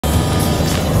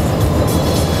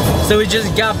So we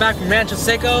just got back from Rancho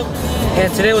Seco,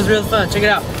 and today was real fun. Check it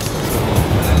out.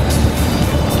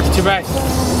 It's too bright.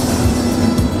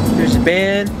 There's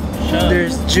Ben,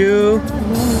 there's Jew,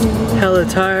 hella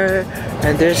tired,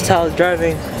 and there's Tyler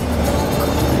driving.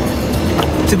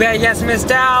 Too bad you guys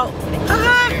missed out.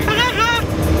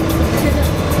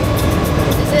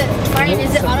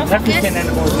 Is it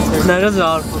autofocus? No, it doesn't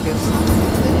autofocus.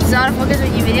 Is it autofocus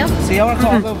when you video? See, I want to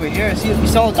come over here. See, you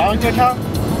saw the dog in your town?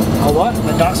 A what?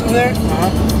 The dog's over there?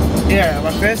 Yeah,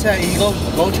 my friend said you go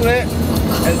to it,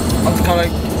 and go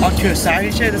like onto the side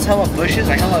and shit. There's hella bushes,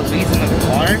 like hella weeds in the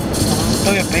water.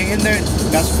 Throw your bait in there,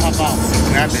 that's what pop out.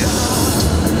 Grab it.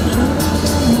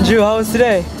 Jew, how was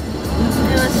today? It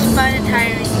was fun and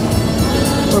tiring.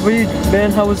 What about you,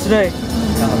 Ben? How was today?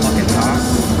 Hella fucking hot.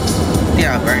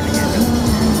 Yeah, I'm burning it.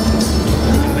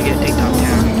 I'm gonna get a TikTok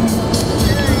down.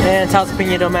 And Tyler's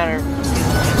opinion don't matter.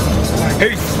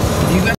 Peace. You guys